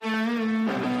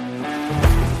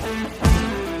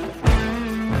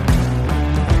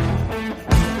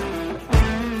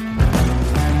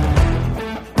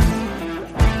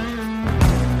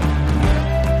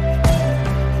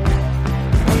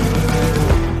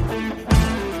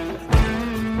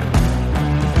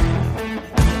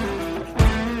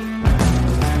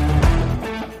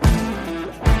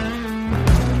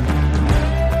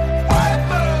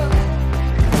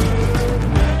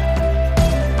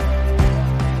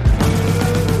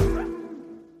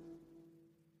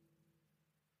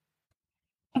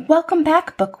Welcome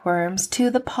back, bookworms, to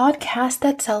the podcast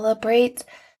that celebrates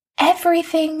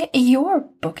everything your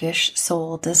bookish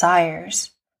soul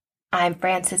desires. I'm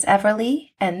Frances Everly,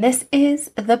 and this is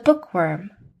The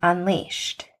Bookworm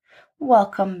Unleashed.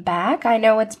 Welcome back. I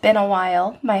know it's been a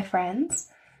while, my friends.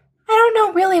 I don't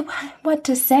know really what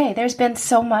to say. There's been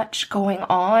so much going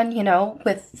on,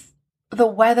 with the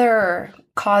weather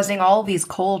causing all these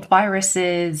cold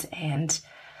viruses and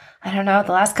I don't know,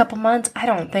 the last couple months, I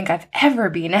don't think I've ever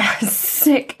been as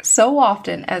sick so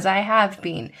often as I have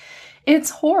been. It's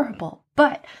horrible,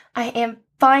 but I am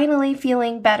finally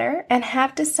feeling better and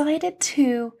have decided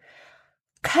to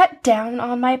cut down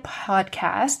on my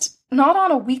podcast, not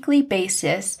on a weekly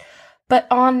basis, but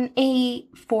on a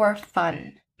for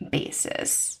fun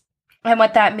basis. And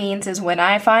what that means is when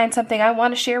I find something I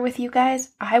want to share with you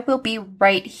guys, I will be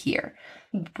right here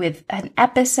with an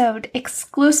episode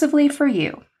exclusively for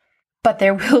you. But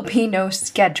there will be no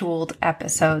scheduled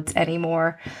episodes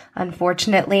anymore.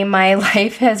 Unfortunately, my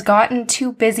life has gotten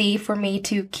too busy for me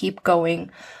to keep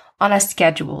going on a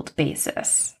scheduled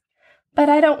basis. But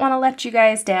I don't want to let you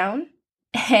guys down.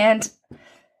 And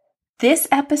this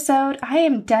episode I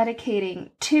am dedicating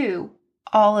to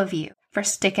all of you for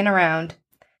sticking around.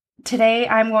 Today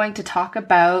I'm going to talk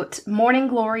about Morning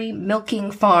Glory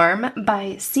Milking Farm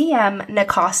by C.M.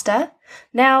 Nacosta.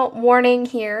 Now, warning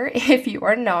here, if you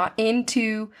are not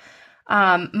into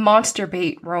monster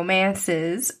bait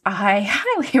romances, I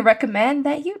highly recommend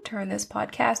that you turn this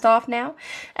podcast off now,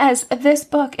 as this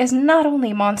book is not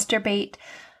only monster bait,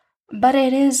 but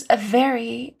it is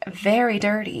very, very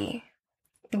dirty,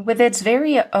 with its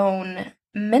very own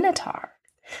minotaur.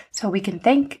 So we can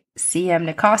thank C.M.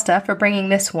 Nacosta for bringing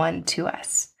this one to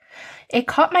us. It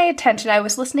caught my attention. I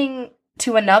was listening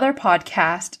to another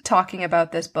podcast talking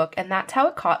about this book, and that's how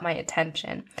it caught my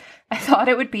attention. I thought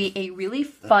it would be a really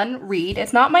fun read.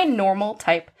 It's not my normal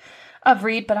type of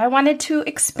read, but I wanted to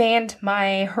expand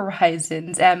my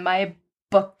horizons, and my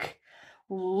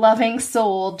book-loving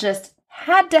soul just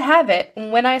had to have it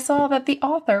when I saw that the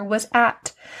author was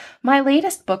at my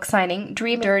latest book signing,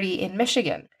 Dream Dirty in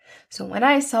Michigan. So when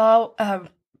I saw a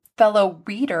fellow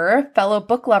reader, fellow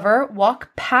book lover, walk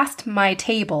past my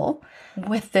table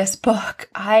with this book,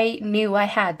 I knew I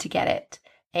had to get it.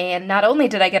 And not only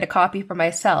did I get a copy for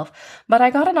myself, but I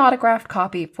got an autographed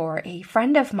copy for a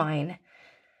friend of mine.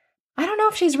 I don't know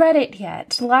if she's read it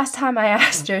yet. Last time I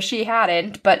asked her, she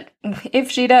hadn't, but if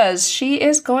she does, she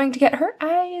is going to get her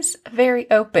eyes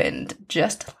very opened,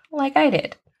 just like I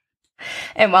did.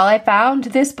 And while I found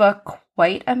this book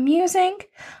quite amusing,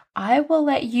 I will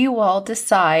let you all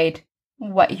decide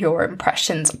what your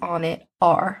impressions on it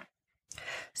are.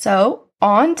 So,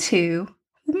 on to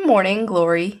Morning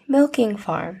Glory Milking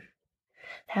Farm.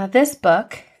 Now, this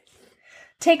book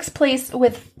takes place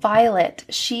with Violet.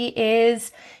 She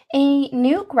is a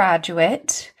new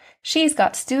graduate. She's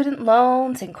got student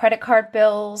loans and credit card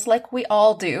bills like we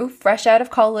all do, fresh out of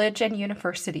college and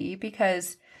university,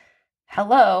 because,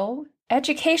 hello,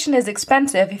 education is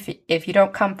expensive if you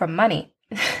don't come from money.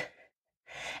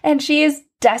 And she is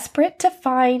desperate to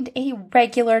find a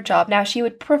regular job. Now, she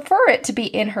would prefer it to be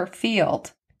in her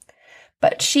field,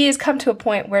 but she has come to a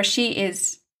point where she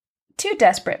is too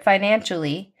desperate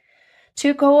financially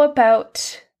to go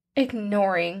about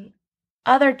ignoring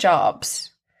other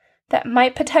jobs that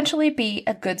might potentially be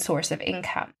a good source of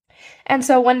income. And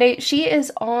so one day she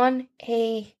is on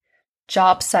a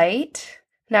job site.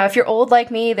 Now, if you're old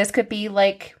like me, this could be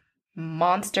like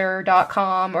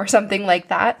monster.com or something like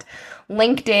that,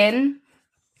 LinkedIn,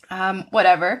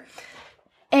 whatever.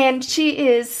 And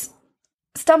she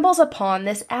stumbles upon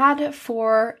this ad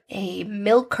for a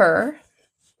milker,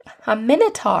 a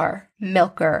minotaur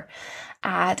milker,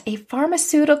 at a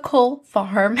pharmaceutical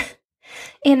farm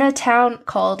in a town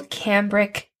called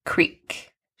Cambric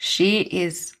Creek. She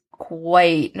is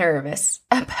quite nervous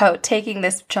about taking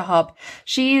this job.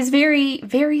 She is very,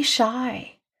 very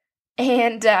shy.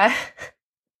 And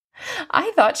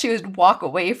I thought she would walk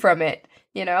away from it,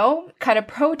 kind of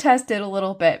protest it a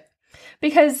little bit.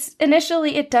 Because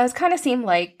initially it does kind of seem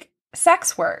like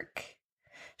sex work.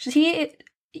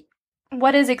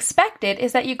 What is expected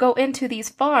is that you go into these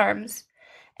farms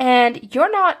and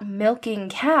you're not milking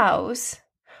cows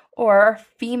or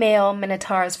female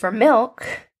minotaurs for milk.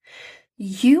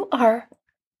 You are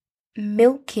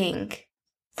milking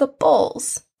the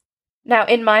bulls. Now,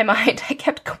 in my mind, I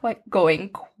kept going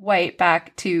quite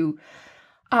back to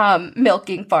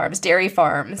milking farms, dairy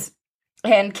farms,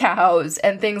 and cows,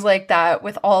 and things like that,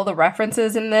 with all the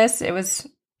references in this. It was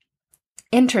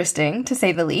interesting, to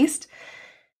say the least.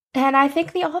 And I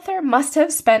think the author must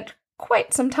have spent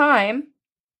quite some time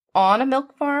on a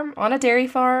milk farm, on a dairy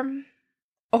farm,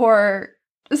 or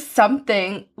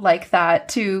something like that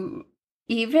to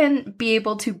even be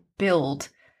able to build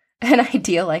an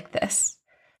idea like this.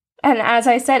 And as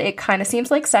I said, it kind of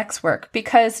seems like sex work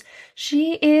because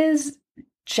she is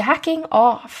jacking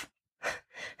off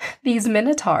these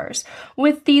minotaurs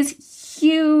with these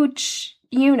huge,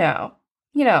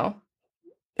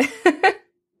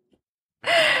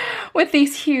 with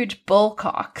these huge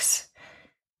bullcocks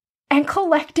and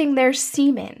collecting their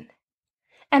semen.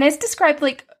 And it's described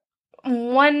like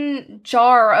one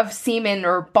jar of semen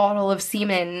or bottle of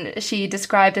semen she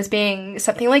described as being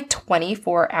something like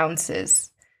 24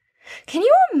 ounces. Can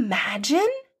you imagine?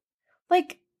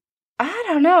 Like, I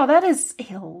don't know, that is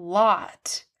a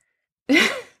lot.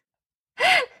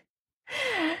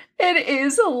 It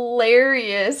is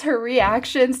hilarious, her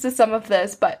reactions to some of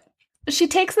this, but she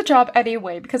takes the job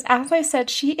anyway because, as I said,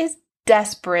 she is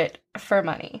desperate for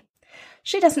money.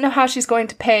 She doesn't know how she's going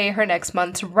to pay her next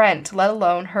month's rent, let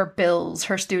alone her bills,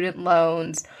 her student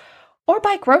loans, or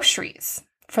buy groceries,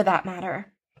 for that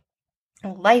matter.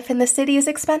 Life in the city is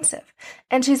expensive,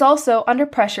 and she's also under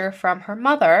pressure from her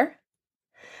mother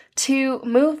to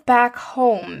move back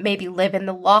home, maybe live in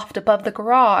the loft above the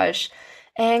garage,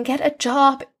 and get a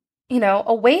job,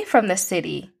 away from the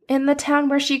city, in the town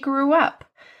where she grew up.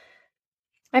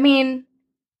 I mean,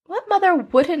 what mother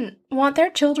wouldn't want their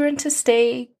children to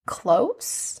stay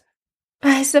close,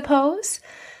 I suppose?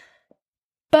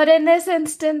 But in this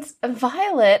instance,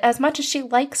 Violet, as much as she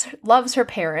loves her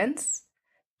parents,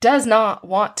 does not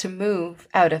want to move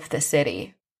out of the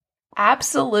city.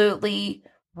 Absolutely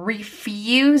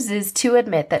refuses to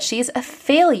admit that she's a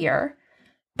failure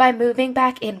by moving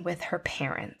back in with her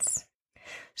parents.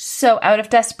 So out of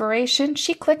desperation,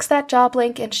 she clicks that job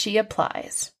link and she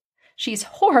applies. She's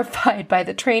horrified by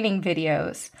the training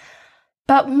videos.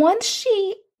 But once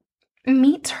she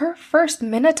meets her first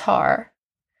Minotaur,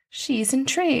 she's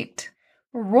intrigued.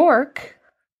 Rourke,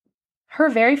 her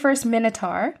very first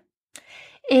Minotaur,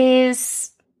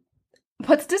 is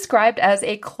what's described as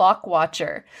a clock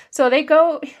watcher. So I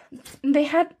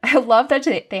love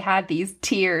that they had these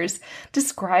tiers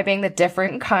describing the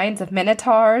different kinds of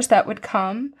Minotaurs that would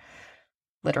come.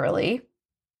 Literally.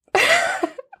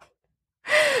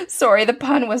 Sorry, the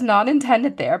pun was not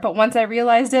intended there, but once I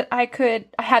realized it, I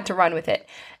had to run with it.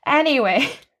 Anyway,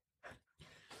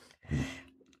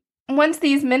 once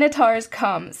these Minotaurs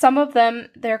come, some of them,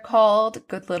 they're called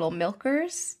good little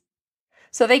milkers.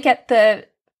 So they get the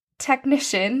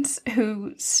technicians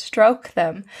who stroke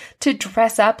them to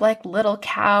dress up like little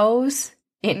cows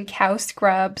in cow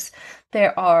scrubs.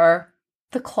 There are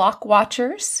the clock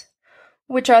watchers,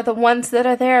 which are the ones that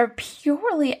are there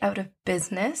purely out of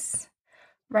business,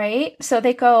 right? So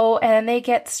they go and they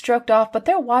get stroked off, but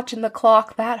they're watching the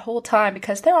clock that whole time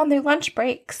because they're on their lunch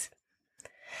breaks.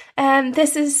 And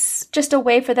this is just a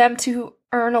way for them to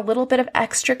earn a little bit of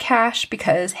extra cash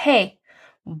because, hey,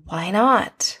 why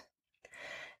not?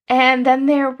 And then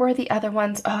there were the other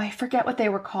ones. Oh, I forget what they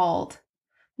were called.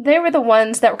 They were the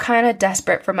ones that were kind of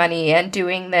desperate for money and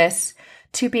doing this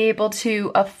to be able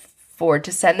to afford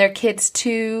to send their kids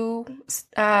to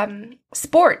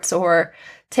sports or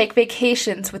take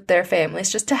vacations with their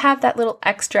families just to have that little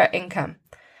extra income.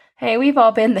 Hey, we've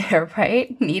all been there,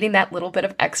 right? Needing that little bit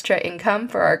of extra income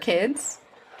for our kids.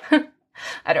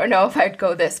 I don't know if I'd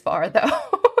go this far, though.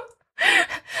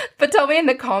 But tell me in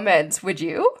the comments, would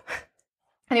you?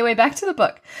 Anyway, back to the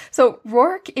book. So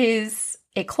Rourke is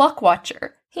a clock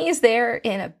watcher. He's there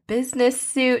in a business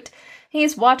suit.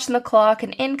 He's watching the clock,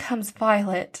 and in comes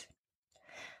Violet.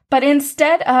 But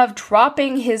instead of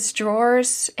dropping his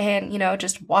drawers and,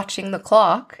 just watching the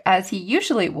clock, as he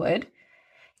usually would,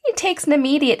 he takes an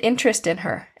immediate interest in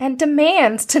her and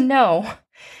demands to know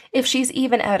if she's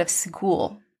even out of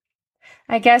school.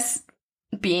 I guess,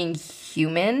 being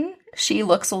human, she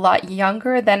looks a lot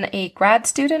younger than a grad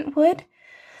student would.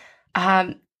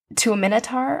 To a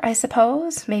Minotaur, I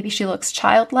suppose. Maybe she looks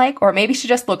childlike, or maybe she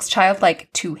just looks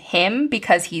childlike to him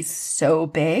because he's so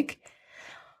big.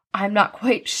 I'm not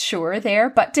quite sure there,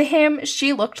 but to him,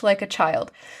 she looked like a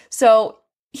child. So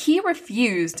he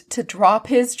refused to drop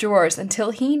his drawers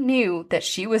until he knew that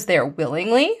she was there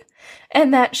willingly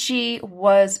and that she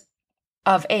was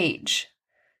of age.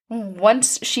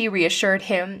 Once she reassured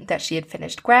him that she had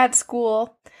finished grad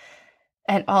school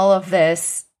and all of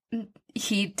this,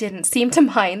 he didn't seem to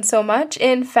mind so much.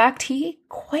 In fact, he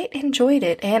quite enjoyed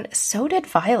it, and so did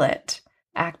Violet,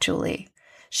 actually.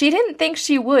 She didn't think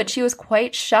she would. She was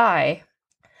quite shy.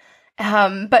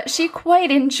 But she quite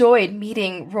enjoyed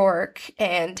meeting Rourke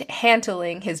and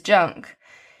handling his junk.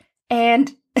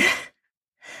 And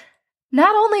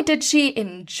Not only did she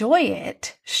enjoy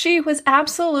it, she was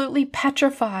absolutely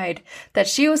petrified that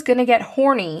she was going to get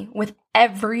horny with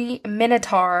every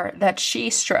minotaur that she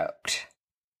stroked.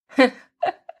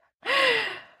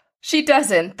 She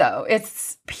doesn't, though.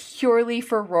 It's purely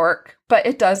for Rourke, but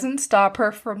it doesn't stop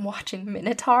her from watching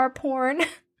minotaur porn,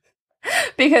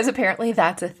 because apparently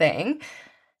that's a thing.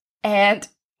 And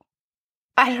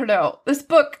I don't know, this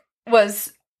book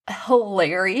was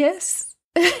hilarious.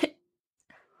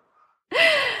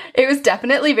 It was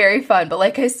definitely very fun, but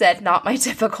like I said, not my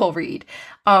typical read.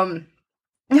 I'm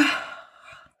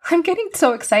getting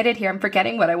so excited here, I'm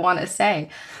forgetting what I want to say.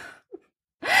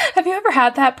 Have you ever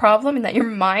had that problem in that your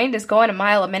mind is going a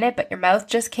mile a minute, but your mouth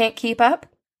just can't keep up?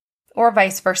 Or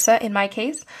vice versa, in my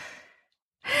case?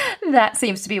 That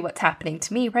seems to be what's happening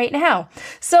to me right now.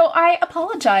 So I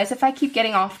apologize if I keep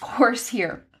getting off course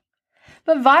here.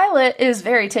 But Violet is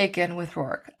very taken with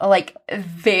Rourke. Like,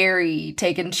 very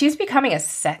taken. She's becoming a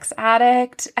sex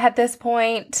addict at this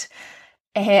point,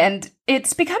 and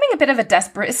it's becoming a bit of a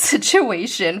desperate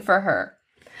situation for her.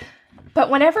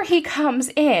 But whenever he comes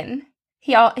in,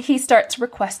 he starts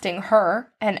requesting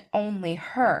her, and only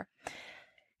her.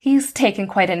 He's taken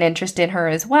quite an interest in her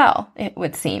as well, it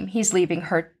would seem. He's leaving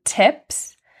her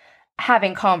tips,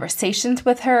 having conversations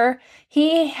with her.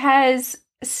 He has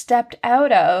stepped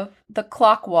out of the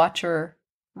clock watcher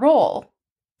role.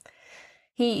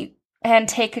 And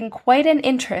taken quite an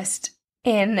interest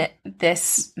in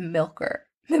this milker.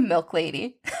 The milk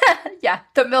lady. Yeah,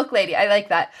 the milk lady. I like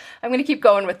that. I'm going to keep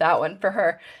going with that one for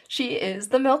her. She is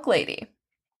the milk lady.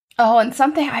 Oh, and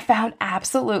something I found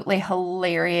absolutely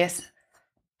hilarious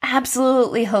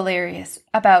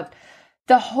about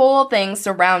the whole thing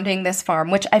surrounding this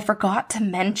farm, which I forgot to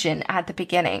mention at the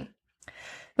beginning.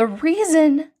 The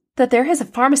reason that there is a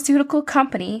pharmaceutical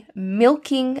company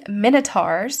milking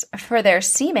minotaurs for their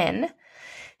semen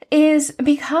is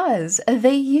because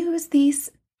they use these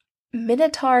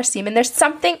minotaur semen. There's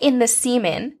something in the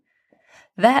semen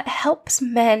that helps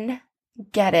men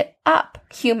get it up.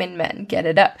 Human men get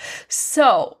it up.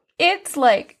 So it's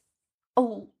like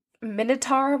a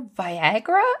minotaur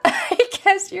Viagra, I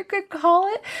guess you could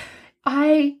call it.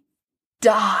 I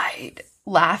died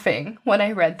laughing when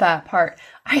I read that part.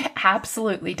 I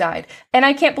absolutely died. And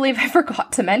I can't believe I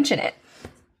forgot to mention it.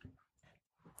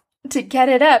 To get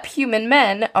it up, human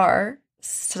men are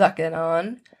sucking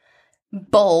on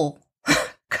bull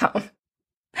cum.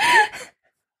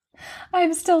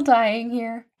 I'm still dying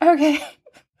here. Okay.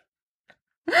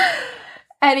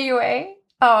 Anyway,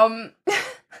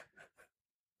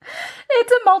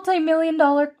 it's a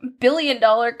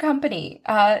billion-dollar company,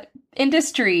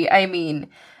 industry, I mean,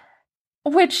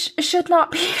 which should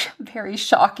not be very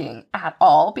shocking at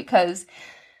all, because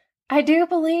I do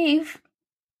believe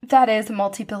that is a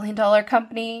multi-billion-dollar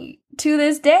company to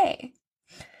this day.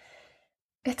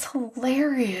 It's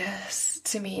hilarious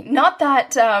to me. Not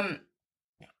that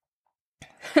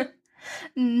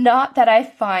I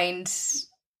find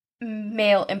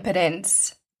male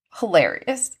impotence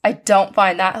hilarious. I don't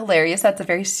find that hilarious. That's a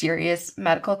very serious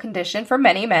medical condition for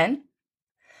many men.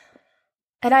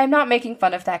 And I'm not making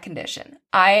fun of that condition.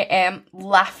 I am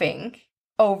laughing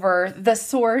over the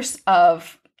source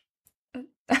of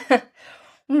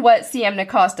what CM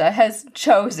Nacosta has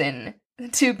chosen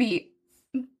to be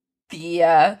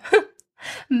the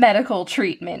medical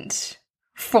treatment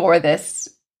for this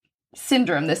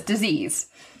syndrome, this disease.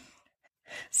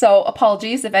 So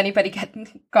apologies if anybody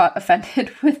got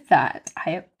offended with that.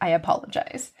 I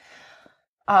apologize.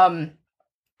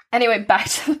 Anyway, back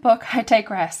to the book. I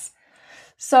digress.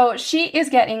 So she is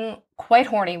getting quite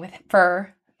horny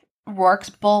for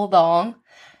Rourke's bulldog,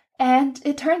 and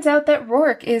it turns out that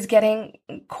Rourke is getting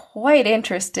quite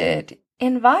interested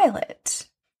in Violet.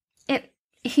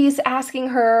 He's asking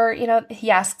her,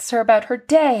 he asks her about her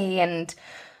day and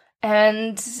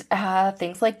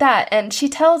things like that. And she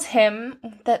tells him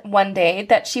that one day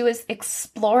that she was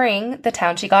exploring the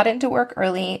town. She got into work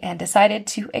early and decided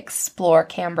to explore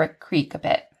Cambric Creek a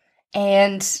bit.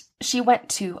 And she went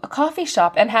to a coffee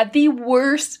shop and had the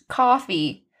worst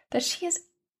coffee that she has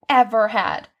ever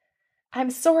had. I'm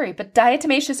sorry, but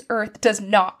diatomaceous earth does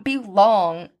not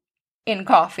belong in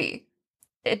coffee.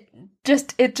 It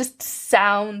just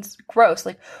sounds gross.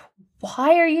 Like,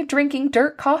 why are you drinking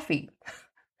dirt coffee?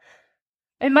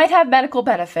 It might have medical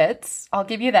benefits, I'll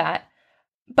give you that,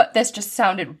 but this just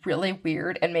sounded really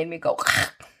weird and made me go,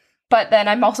 but then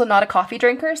I'm also not a coffee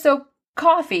drinker, so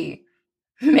coffee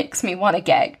makes me want to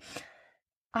gag.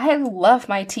 I love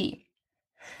my tea.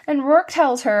 And Rourke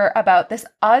tells her about this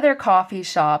other coffee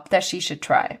shop that she should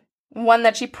try. One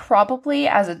that she probably,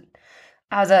 as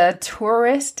a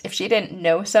tourist, if she didn't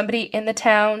know somebody in the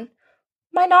town,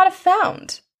 might not have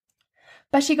found.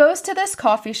 But she goes to this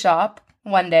coffee shop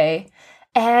one day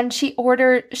and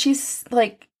she's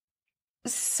like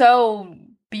so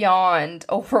beyond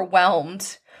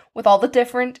overwhelmed with all the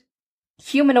different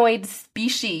humanoid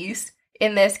species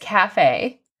in this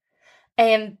cafe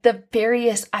and the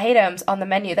various items on the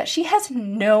menu that she has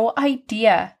no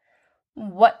idea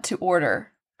what to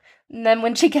order. And then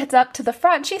when she gets up to the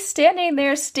front, she's standing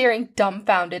there staring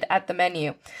dumbfounded at the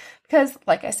menu. Because,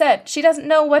 like I said, she doesn't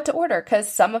know what to order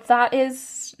because some of that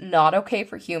is not okay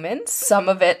for humans. Some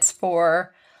of it's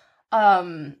for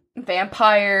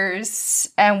vampires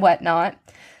and whatnot.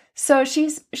 So she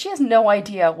has no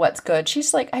idea what's good.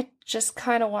 She's like, I just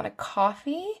kind of want a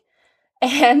coffee.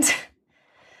 And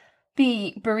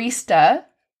the barista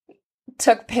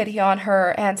took pity on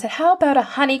her and said, how about a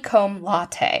honeycomb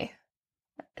latte?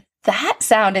 That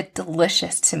sounded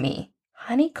delicious to me.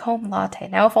 Honeycomb latte.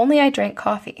 Now, if only I drank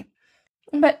coffee.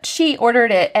 But she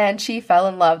ordered it and she fell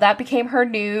in love. That became her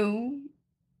new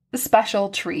special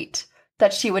treat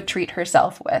that she would treat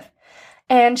herself with.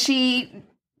 And she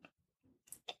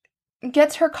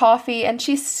gets her coffee and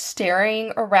she's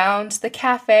staring around the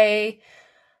cafe,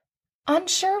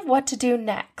 unsure of what to do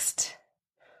next,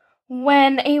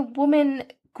 when a woman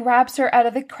grabs her out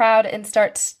of the crowd and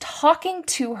starts talking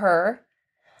to her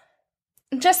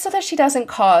just so that she doesn't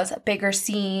cause a bigger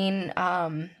scene,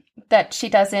 that she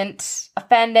doesn't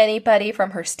offend anybody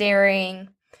from her staring,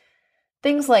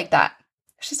 things like that.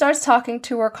 She starts talking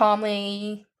to her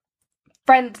calmly,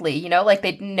 friendly, like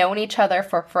they'd known each other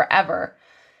for forever.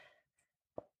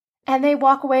 And they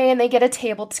walk away and they get a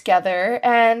table together,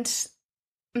 and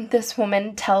this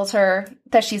woman tells her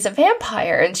that she's a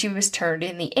vampire and she was turned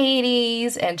in the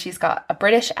 80s and she's got a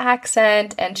British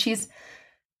accent and she's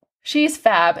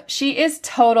fab. She is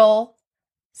total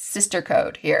sister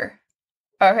code here.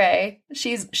 Okay,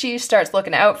 she starts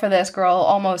looking out for this girl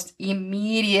almost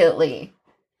immediately.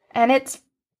 And it's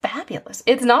fabulous.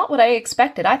 It's not what I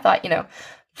expected. I thought,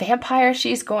 vampire,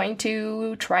 she's going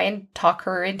to try and talk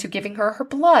her into giving her her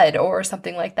blood or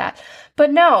something like that.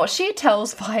 But no, she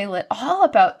tells Violet all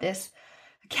about this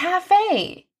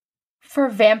cafe for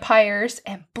vampires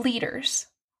and bleeders.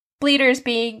 Bleeders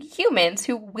being humans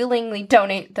who willingly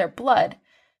donate their blood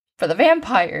for the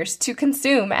vampires to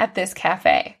consume at this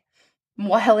cafe,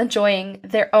 while enjoying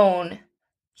their own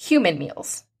human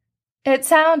meals. It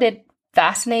sounded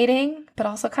fascinating, but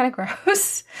also kind of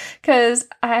gross, because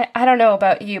I don't know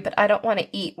about you, but I don't want to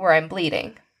eat where I'm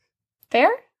bleeding.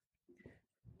 Fair?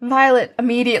 Violet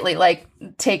immediately,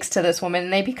 takes to this woman,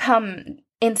 and they become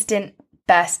instant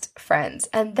best friends.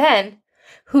 And then,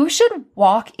 who should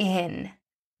walk in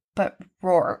but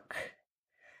Rourke?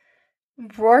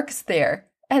 Rourke's there,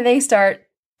 and they start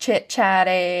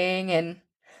chit-chatting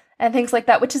and things like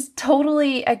that, which is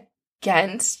totally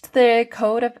against the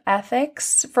code of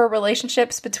ethics for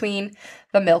relationships between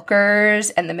the milkers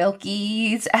and the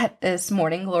milkies at this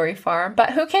Morning Glory farm.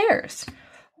 But who cares?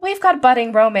 We've got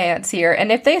budding romance here,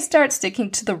 and if they start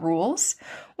sticking to the rules,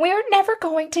 we are never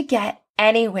going to get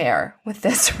anywhere with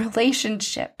this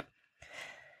relationship.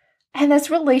 And this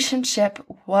relationship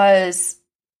was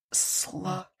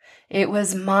slow. It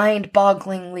was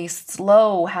mind-bogglingly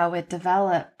slow how it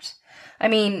developed. I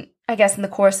mean, I guess in the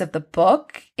course of the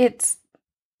book, it's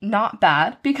not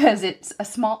bad because it's a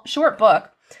short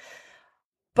book.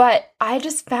 But I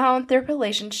just found their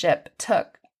relationship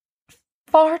took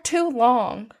far too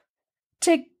long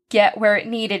to get where it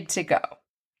needed to go.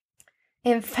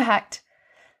 In fact,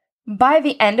 by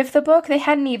the end of the book, they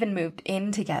hadn't even moved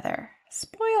in together.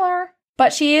 Spoiler.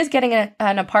 But she is getting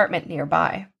an apartment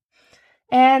nearby.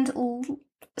 And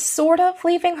sort of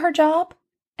leaving her job.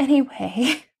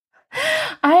 Anyway,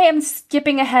 I am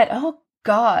skipping ahead. Oh,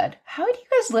 God. How do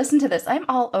you guys listen to this? I'm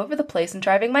all over the place and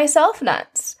driving myself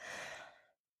nuts.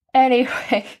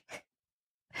 Anyway,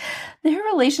 their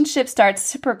relationship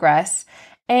starts to progress,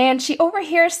 and she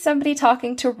overhears somebody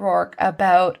talking to Rourke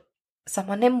about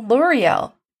someone named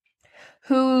Luriel,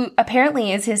 who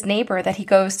apparently is his neighbor that he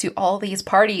goes to all these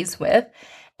parties with.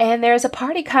 And there's a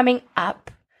party coming up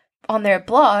on their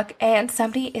block, and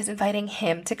somebody is inviting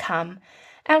him to come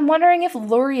and wondering if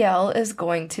Luriel is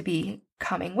going to be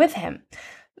coming with him.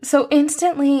 So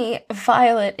instantly,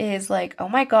 Violet is like, oh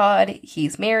my God,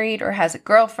 he's married or has a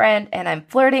girlfriend and I'm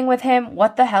flirting with him.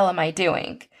 What the hell am I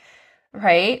doing?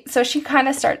 Right? So she kind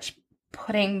of starts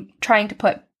trying to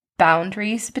put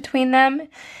boundaries between them.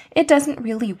 It doesn't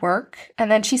really work. And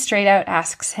then she straight out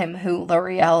asks him who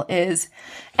Luriel is.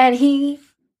 And he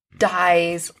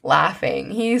dies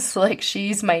laughing. He's like,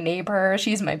 she's my neighbor,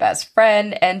 she's my best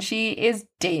friend, and she is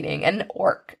dating an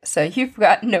orc. So you've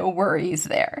got no worries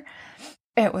there.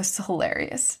 It was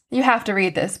hilarious. You have to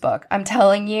read this book. I'm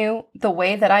telling you, the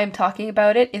way that I'm talking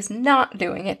about it is not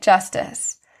doing it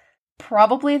justice.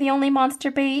 Probably the only monster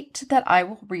bait that I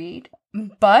will read,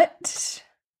 but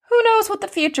who knows what the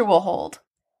future will hold.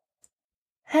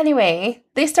 Anyway,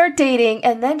 they start dating,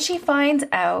 and then she finds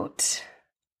out.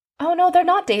 Oh no, they're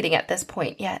not dating at this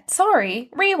point yet. Sorry,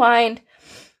 rewind.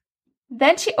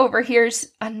 Then she overhears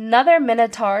another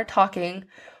Minotaur talking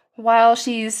while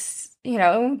she's,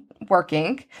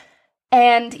 working.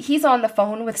 And he's on the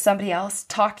phone with somebody else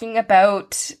talking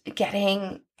about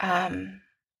getting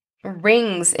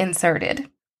rings inserted.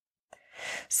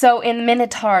 So in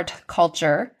Minotaur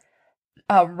culture,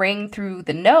 a ring through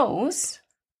the nose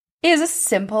is a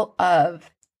symbol of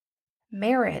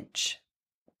marriage.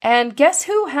 And guess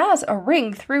who has a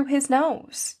ring through his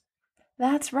nose?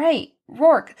 That's right,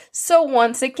 Rourke. So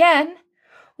once again,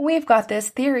 we've got this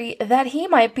theory that he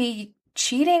might be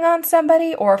cheating on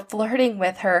somebody or flirting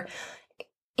with her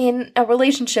in a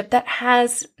relationship that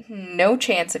has no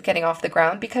chance of getting off the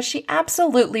ground because she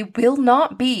absolutely will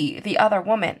not be the other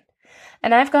woman.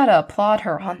 And I've got to applaud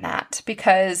her on that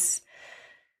because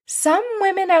some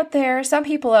women out there, some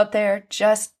people out there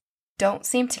just don't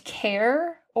seem to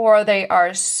care, or they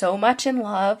are so much in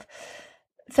love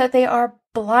that they are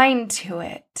blind to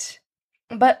it.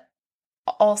 But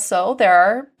also, there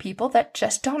are people that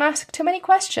just don't ask too many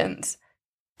questions.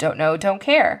 Don't know, don't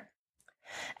care.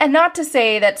 And not to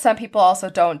say that some people also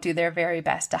don't do their very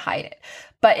best to hide it.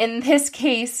 But in this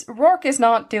case, Rourke is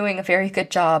not doing a very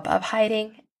good job of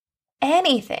hiding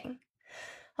anything.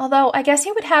 Although I guess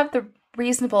he would have the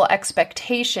reasonable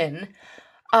expectation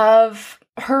of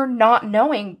her not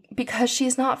knowing because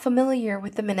she's not familiar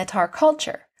with the Minotaur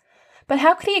culture. But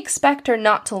how could he expect her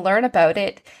not to learn about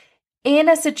it in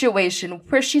a situation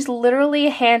where she's literally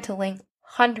handling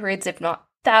hundreds, if not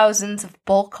thousands, of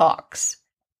bullcocks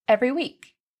every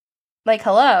week? Like,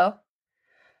 hello?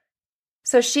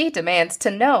 So she demands to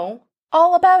know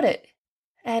all about it.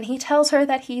 And he tells her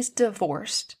that he's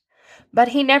divorced. But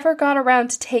he never got around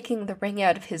to taking the ring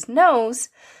out of his nose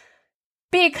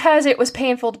because it was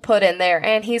painful to put in there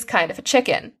and he's kind of a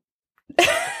chicken.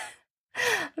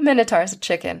 Minotaur's a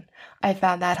chicken. I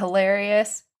found that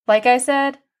hilarious. Like I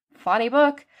said, funny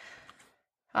book.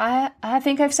 I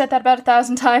think I've said that about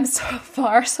 1,000 times so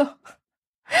far, so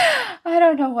I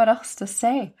don't know what else to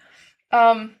say.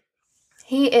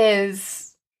 He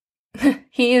is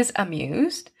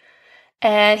amused,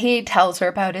 and he tells her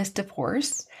about his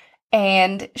divorce,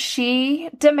 and she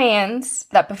demands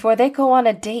that before they go on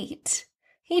a date,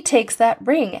 he takes that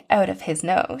ring out of his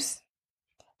nose.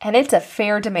 And it's a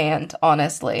fair demand,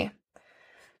 honestly.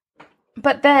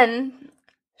 But then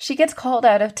she gets called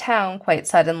out of town quite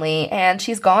suddenly, and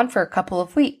she's gone for a couple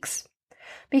of weeks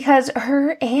because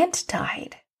her aunt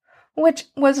died, which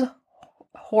was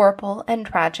horrible and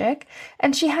tragic,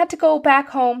 and she had to go back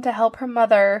home to help her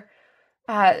mother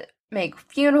make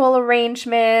funeral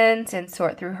arrangements and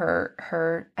sort through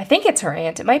her I think it's her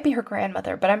aunt, it might be her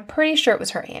grandmother, but I'm pretty sure it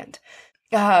was her aunt.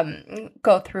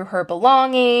 Go through her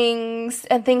belongings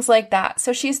and things like that.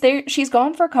 So she's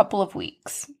gone for a couple of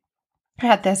weeks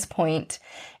at this point.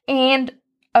 And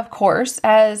of course,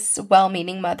 as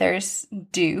well-meaning mothers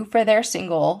do for their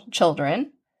single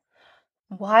children,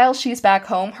 while she's back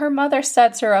home, her mother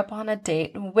sets her up on a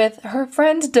date with her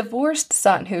friend's divorced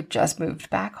son who just moved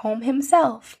back home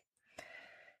himself.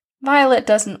 Violet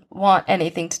doesn't want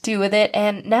anything to do with it,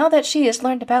 and now that she has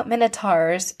learned about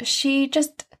Minotaurs, she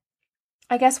just,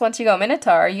 I guess once you go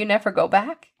Minotaur, you never go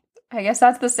back. I guess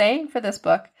that's the saying for this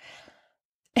book.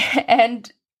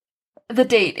 And the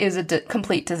date is a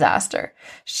complete disaster.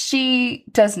 She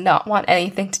does not want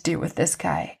anything to do with this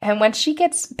guy. And when she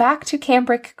gets back to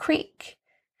Cambric Creek,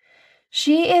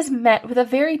 she is met with a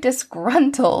very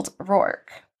disgruntled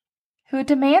Rourke, who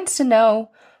demands to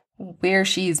know where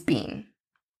she's been.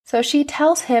 So she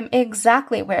tells him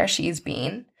exactly where she's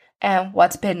been and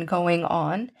what's been going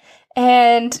on,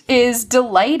 and is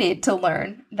delighted to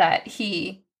learn that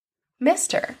he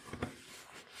missed her.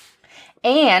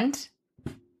 And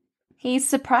he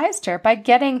surprised her by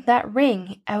getting that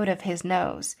ring out of his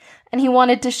nose, and he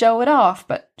wanted to show it off,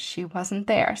 but she wasn't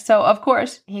there. So, of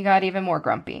course, he got even more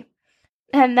grumpy.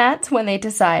 And that's when they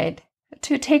decide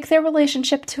to take their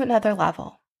relationship to another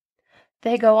level.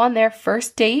 They go on their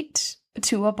first date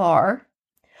to a bar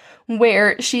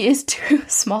where she is too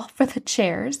small for the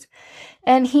chairs,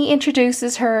 and he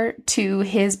introduces her to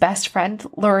his best friend,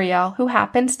 L'Oreal, who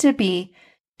happens to be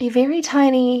a very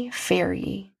tiny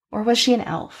fairy. Or was she an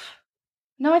elf?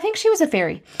 No, I think she was a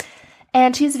fairy.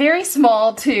 And she's very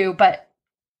small too, but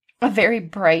a very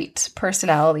bright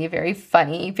personality, very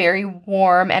funny, very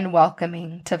warm and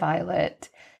welcoming to Violet.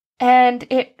 And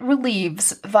it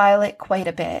relieves Violet quite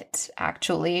a bit,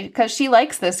 actually, because she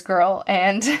likes this girl.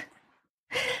 And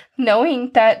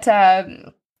knowing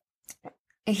that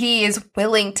he is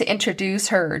willing to introduce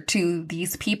her to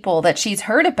these people that she's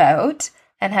heard about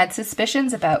and had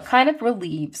suspicions about kind of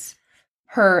relieves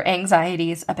her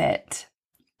anxieties a bit.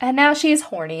 And now she's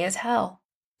horny as hell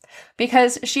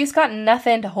because she's got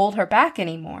nothing to hold her back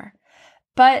anymore.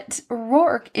 But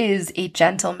Rourke is a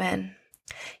gentleman.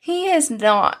 He is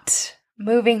not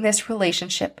moving this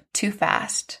relationship too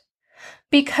fast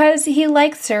because he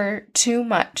likes her too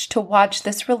much to watch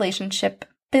this relationship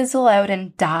fizzle out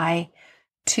and die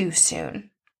too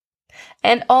soon.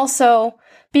 And also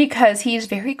because he's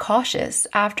very cautious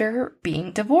after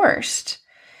being divorced.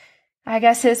 I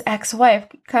guess his ex-wife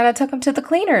kind of took him to the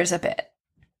cleaners a bit,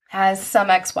 as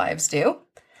some ex-wives do.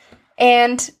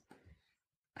 And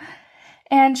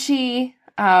she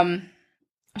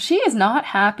is not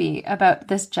happy about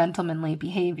this gentlemanly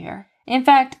behavior. In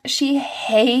fact, she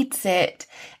hates it,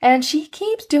 and she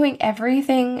keeps doing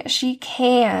everything she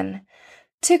can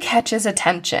to catch his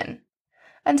attention,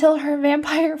 until her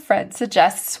vampire friend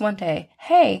suggests one day,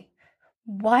 hey,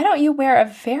 why don't you wear a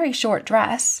very short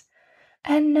dress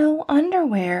and no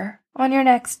underwear on your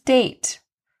next date?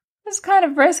 It's kind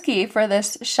of risky for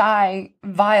this shy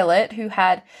Violet who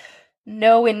had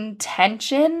no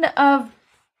intention of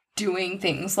doing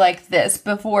things like this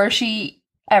before she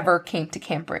ever came to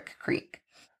Cambric Creek.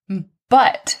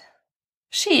 But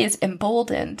she is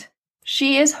emboldened.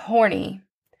 She is horny.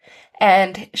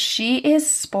 And she is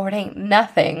sporting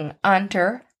nothing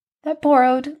under that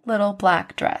borrowed little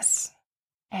black dress.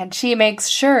 And she makes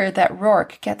sure that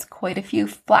Rourke gets quite a few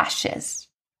flashes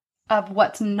of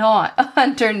what's not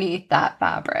underneath that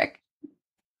fabric.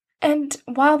 And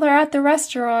while they're at the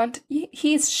restaurant,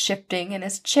 he's shifting in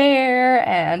his chair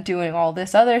and doing all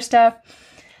this other stuff.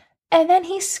 And then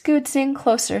he scoots in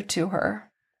closer to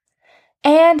her.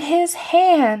 And his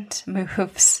hand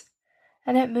moves.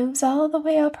 And it moves all the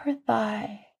way up her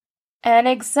thigh. And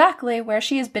exactly where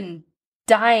she has been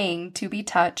dying to be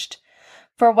touched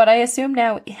for what I assume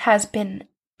now has been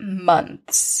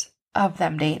months of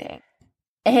them dating.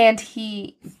 And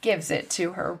he gives it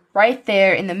to her right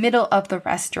there in the middle of the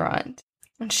restaurant.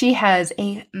 And she has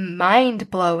a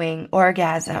mind-blowing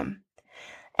orgasm.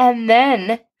 And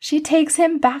then she takes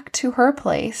him back to her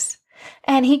place.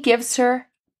 And he gives her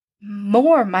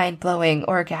more mind-blowing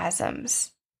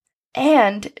orgasms.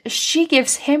 And she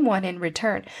gives him one in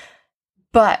return.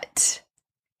 But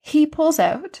he pulls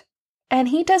out, and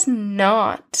he does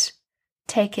not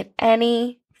take it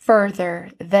any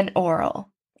further than oral.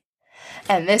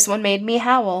 And this one made me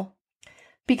howl,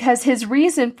 because his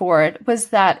reason for it was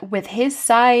that with his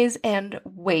size and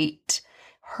weight,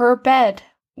 her bed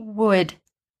would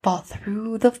fall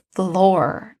through the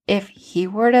floor if he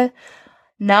were to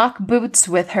knock boots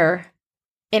with her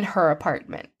in her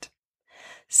apartment.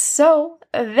 So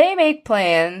they make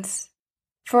plans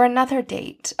for another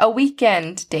date, a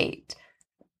weekend date,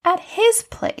 at his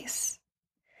place.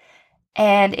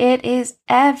 And it is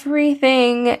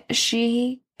everything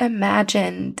she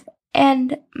imagined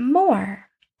and more.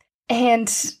 And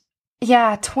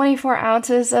yeah, 24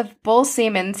 ounces of bull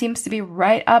semen seems to be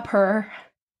right up her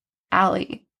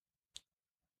alley.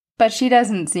 But she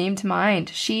doesn't seem to mind.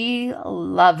 She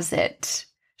loves it.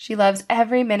 She loves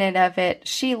every minute of it.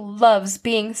 She loves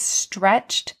being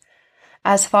stretched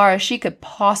as far as she could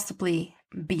possibly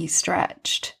be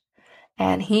stretched.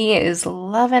 And he is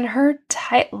loving her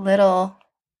tight little,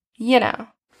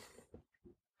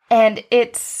 And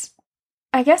it's,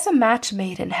 I guess, a match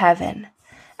made in heaven.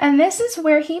 And this is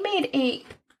where he made a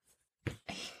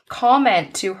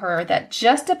comment to her that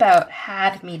just about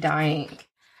had me dying.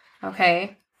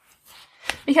 Okay?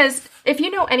 Because if you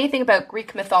know anything about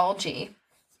Greek mythology,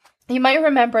 you might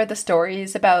remember the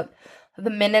stories about the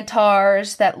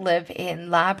minotaurs that live in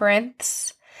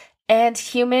labyrinths, and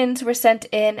humans were sent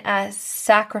in as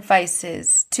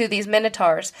sacrifices to these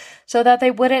minotaurs so that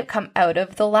they wouldn't come out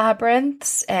of the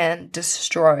labyrinths and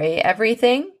destroy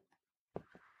everything.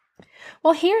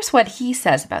 Well, here's what he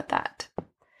says about that.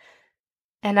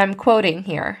 And I'm quoting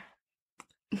here.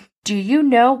 Do you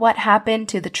know what happened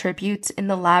to the tributes in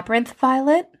the labyrinth,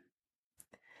 Violet?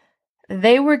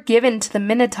 They were given to the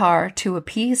Minotaur to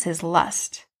appease his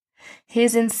lust,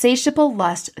 his insatiable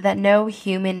lust that no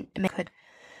human could.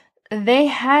 They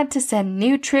had to send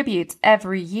new tributes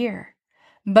every year,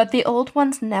 but the old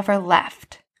ones never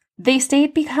left. They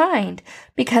stayed behind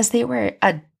because they were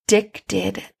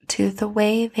addicted to the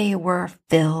way they were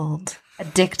filled,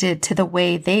 addicted to the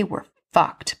way they were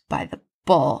fucked by the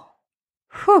bull.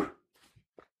 Whew.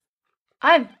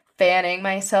 I'm fanning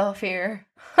myself here.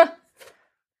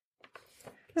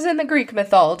 Because in the Greek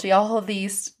mythology, all of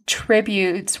these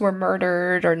tributes were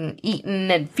murdered or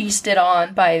eaten and feasted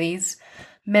on by these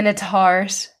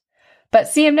minotaurs. But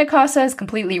C.M. Nacosta has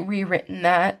completely rewritten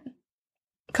that.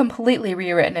 Completely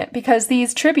rewritten it, because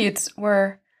these tributes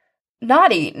were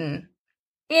not eaten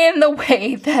in the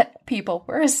way that people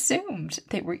were assumed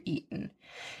they were eaten.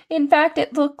 In fact,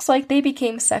 it looks like they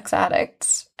became sex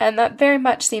addicts, and that very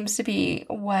much seems to be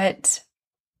what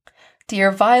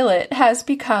dear Violet has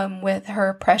become with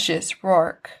her precious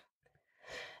Rourke.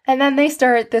 And then they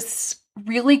start this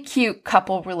really cute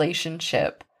couple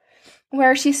relationship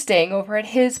where she's staying over at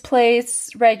his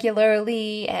place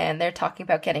regularly, and they're talking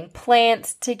about getting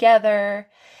plants together.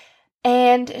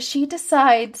 And she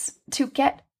decides to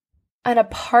get an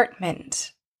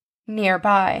apartment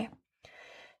nearby.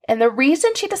 And the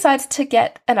reason she decides to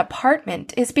get an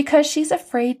apartment is because she's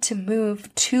afraid to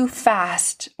move too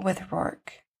fast with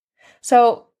Rourke.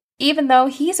 So even though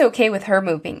he's okay with her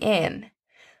moving in,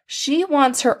 she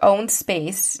wants her own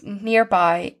space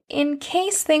nearby in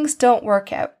case things don't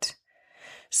work out.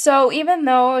 So even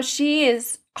though she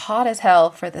is hot as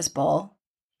hell for this bull,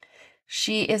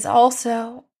 she is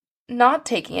also not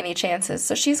taking any chances.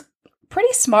 So she's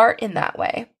pretty smart in that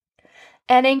way.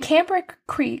 And in Cambric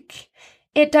Creek,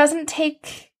 it doesn't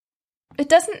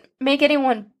make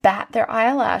anyone bat their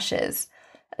eyelashes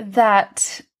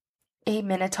that a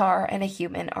minotaur and a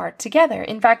human are together.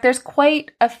 In fact, there's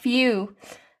quite a few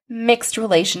mixed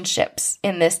relationships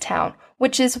in this town,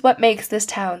 which is what makes this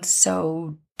town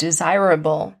so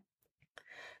desirable.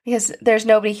 Because there's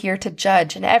nobody here to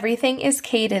judge, and everything is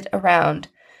catered around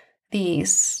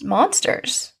these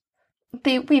monsters.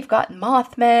 We've got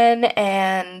Mothmen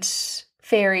and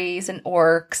fairies and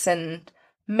orcs and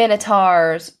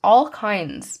minotaurs, all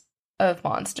kinds of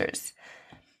monsters.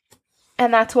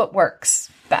 And that's what works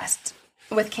best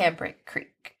with Cambric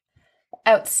Creek.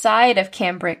 Outside of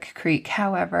Cambric Creek,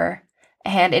 however,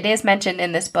 and it is mentioned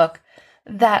in this book,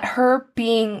 that her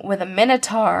being with a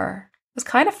minotaur was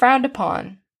kind of frowned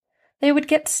upon. They would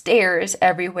get stares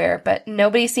everywhere, but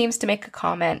nobody seems to make a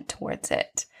comment towards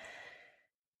it.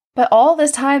 But all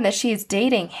this time that she's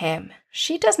dating him,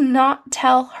 she does not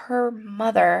tell her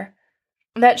mother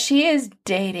that she is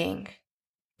dating.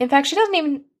 In fact, she doesn't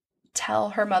even tell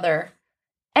her mother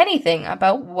anything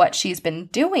about what she's been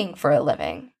doing for a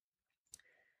living.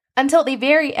 Until the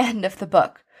very end of the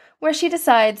book, where she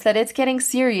decides that it's getting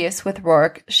serious with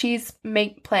Rourke. She's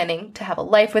planning to have a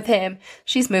life with him.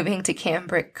 She's moving to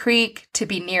Cambric Creek to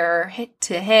be nearer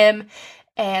to him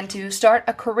and to start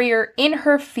a career in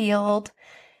her field.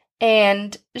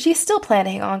 And she's still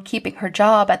planning on keeping her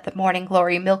job at the Morning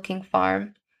Glory milking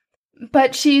farm.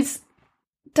 But she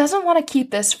doesn't want to keep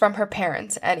this from her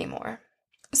parents anymore.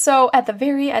 So at the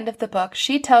very end of the book,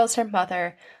 she tells her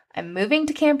mother, I'm moving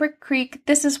to Cambric Creek.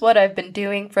 This is what I've been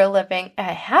doing for a living.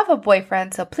 I have a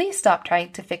boyfriend, so please stop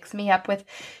trying to fix me up with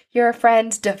your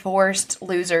friend's divorced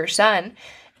loser son.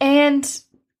 And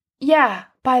yeah,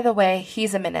 by the way,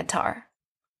 he's a minotaur.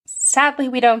 Sadly,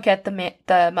 we don't get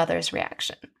the mother's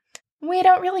reaction. We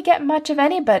don't really get much of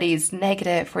anybody's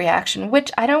negative reaction,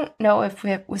 which I don't know if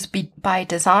it was by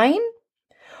design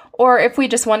or if we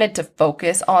just wanted to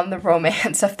focus on the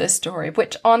romance of this story,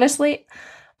 which honestly,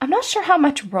 I'm not sure how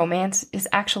much romance is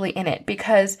actually in it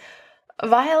because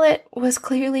Violet was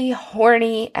clearly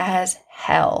horny as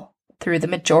hell through the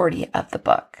majority of the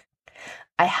book.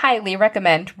 I highly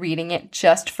recommend reading it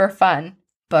just for fun,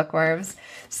 bookworms.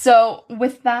 So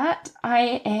with that,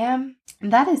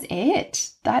 that is it.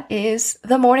 That is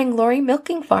The Morning Glory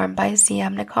Milking Farm by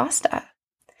C.M. Nacosta.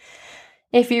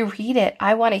 If you read it,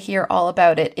 I want to hear all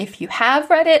about it. If you have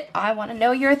read it, I want to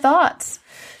know your thoughts.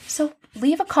 So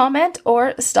leave a comment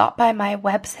or stop by my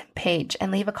webpage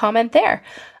and leave a comment there.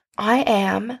 I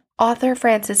am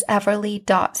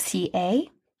authorfranceseverly.ca.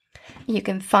 You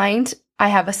can find, I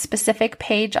have a specific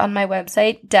page on my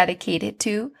website dedicated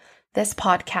to this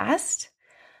podcast.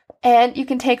 And you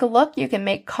can take a look, you can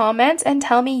make comments and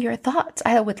tell me your thoughts.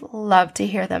 I would love to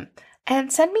hear them.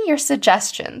 And send me your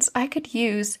suggestions. I could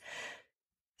use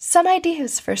some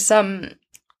ideas for some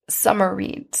summer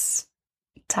reads.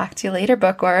 Talk to you later,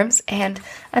 bookworms. And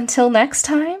until next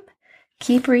time,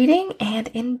 keep reading and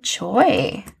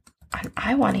enjoy.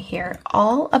 I want to hear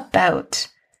all about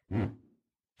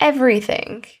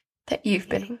everything that you've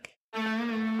been.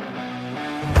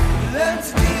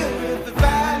 Let's deal with the